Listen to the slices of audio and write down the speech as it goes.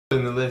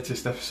In the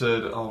latest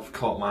episode of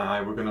Caught My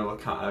Eye, we're going to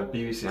look at a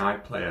BBC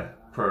iPlayer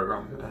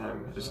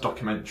programme. It's a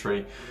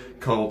documentary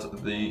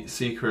called The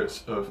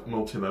Secrets of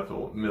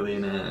Multi-Level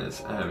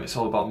Millionaires. It's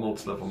all about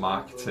multi-level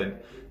marketing.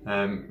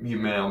 You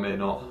may or may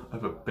not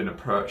have been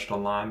approached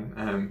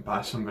online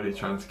by somebody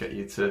trying to get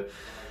you to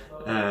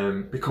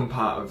become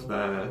part of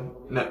their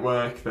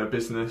network, their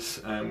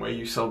business, where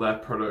you sell their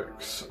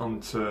products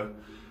onto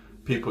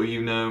people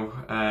you know,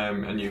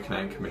 and you can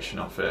earn commission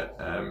off it.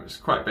 It's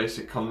quite a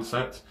basic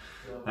concept.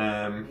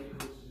 The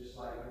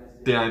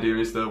idea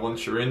is that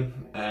once you're in,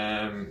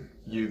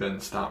 you then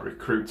start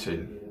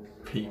recruiting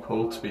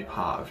people to be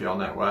part of your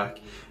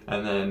network,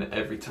 and then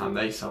every time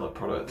they sell a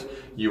product,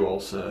 you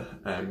also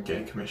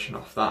gain commission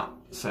off that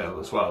sale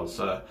as well.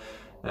 So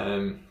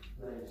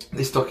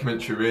this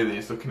documentary really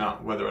is looking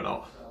at whether or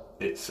not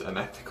it's an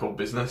ethical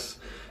business.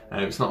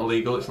 It's not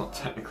illegal, it's not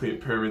technically a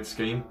pyramid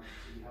scheme,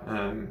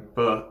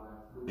 but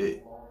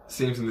it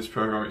seems in this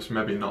programme it's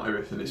maybe not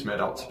everything it's made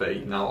out to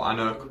be. Now, I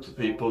know a couple of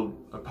people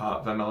are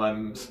part of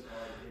MLMs.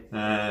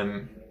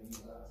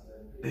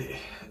 It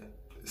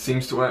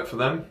seems to work for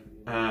them,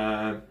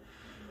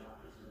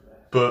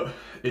 but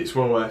it's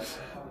well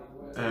worth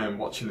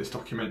watching this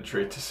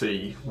documentary to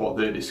see what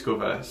they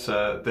discover.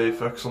 So they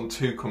focus on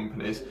two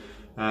companies,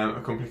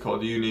 a company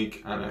called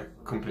Unique and a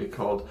company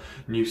called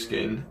New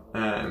Skin,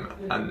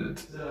 and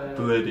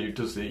the lady who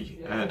does the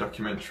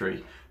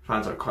documentary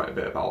finds out quite a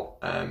bit about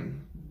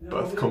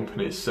both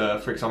companies. So,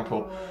 for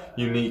example,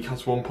 Unique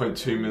has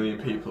 1.2 million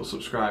people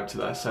subscribed to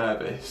their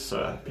service,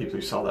 people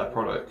who sell their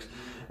products,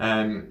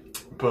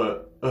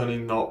 but only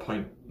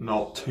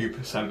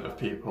 0.02% of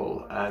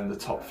people earn the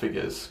top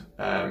figures,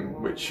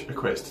 which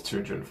equates to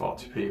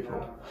 240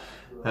 people.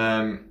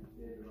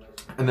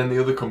 And then the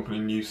other company,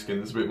 New Skin,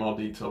 there's a bit more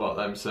detail about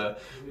them. So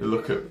we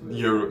look at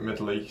Europe,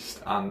 Middle East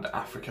and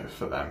Africa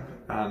for them,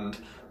 and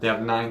they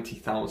have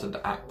 90,000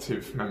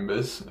 active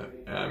members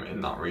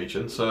in that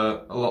region,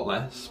 so a lot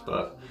less,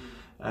 but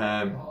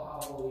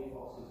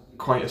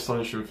quite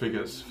astonishing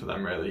figures for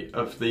them really.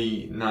 Of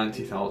the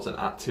 90,000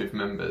 active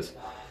members,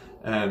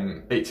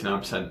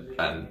 89%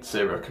 earn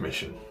zero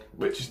commission,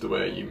 which is the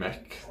way you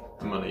make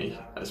the money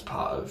as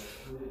part of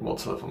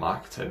multi-level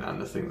marketing and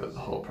the thing that the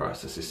whole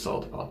process is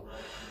sold upon.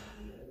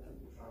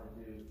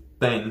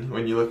 Then,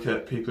 when you look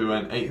at people who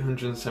earn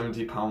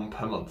 £870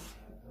 per month,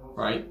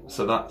 right?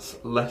 So that's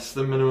less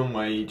than minimum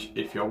wage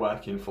if you're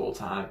working full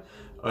time.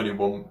 Only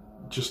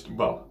just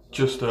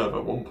over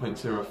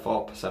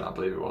 1.04%, I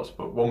believe it was,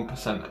 but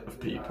 1% of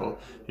people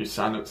who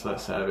sign up to their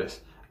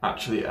service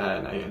actually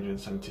earn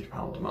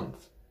 £870 a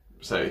month.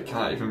 So you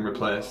can't even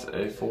replace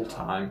a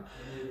full-time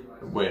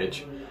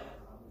wage.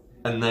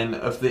 And then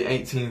of the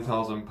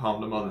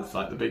 £18,000 a month,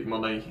 like the big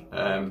money,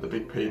 the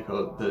big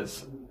people,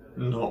 there's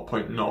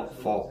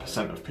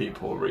 0.04% of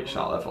people reach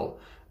that level,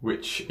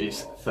 which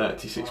is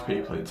 36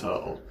 people in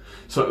total.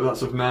 So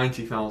that's of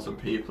 90,000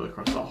 people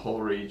across that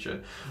whole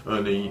region,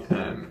 only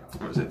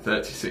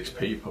 36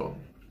 people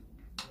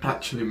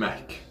actually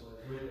make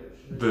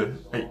the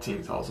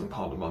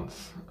 £18,000 a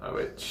month,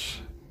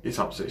 which is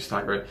absolutely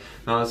staggering.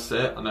 Now, as I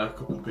say, I know a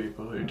couple of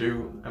people who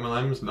do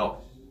MLMs,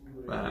 not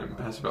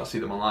personally, but I see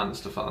them online and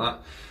stuff like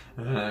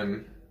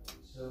that.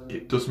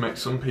 It does make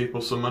some people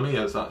some money,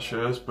 as that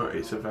shows, but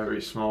it's a very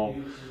small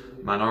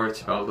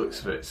minority by the looks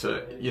of it.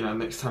 So, you know,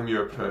 next time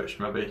you're approached,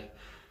 maybe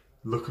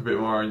look a bit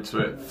more into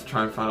it,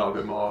 try and find out a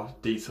bit more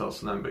details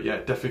from them. But yeah,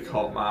 it definitely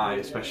caught my eye,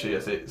 especially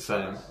as it's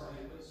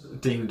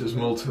deemed as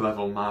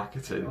multi-level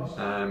marketing.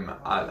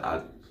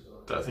 I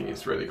don't think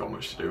it's really got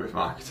much to do with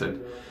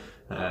marketing.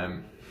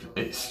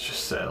 It's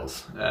just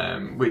sales,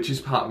 which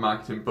is part of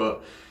marketing,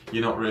 but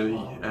you're not really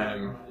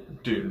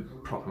doing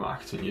proper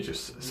marketing. You're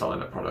just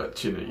selling a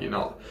product. You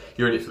know,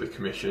 you're in it for the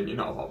commission. You're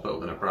not about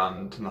building a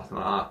brand, nothing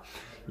like that.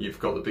 You've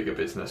got the bigger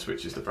business,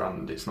 which is the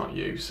brand. It's not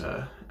you.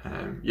 So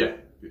yeah,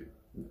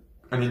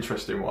 an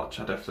interesting watch.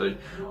 I definitely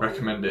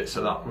recommend it.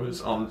 So that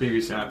was on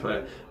BBC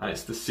iPlayer, and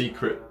it's The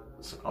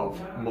Secrets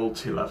of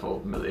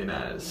Multi-Level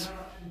Millionaires.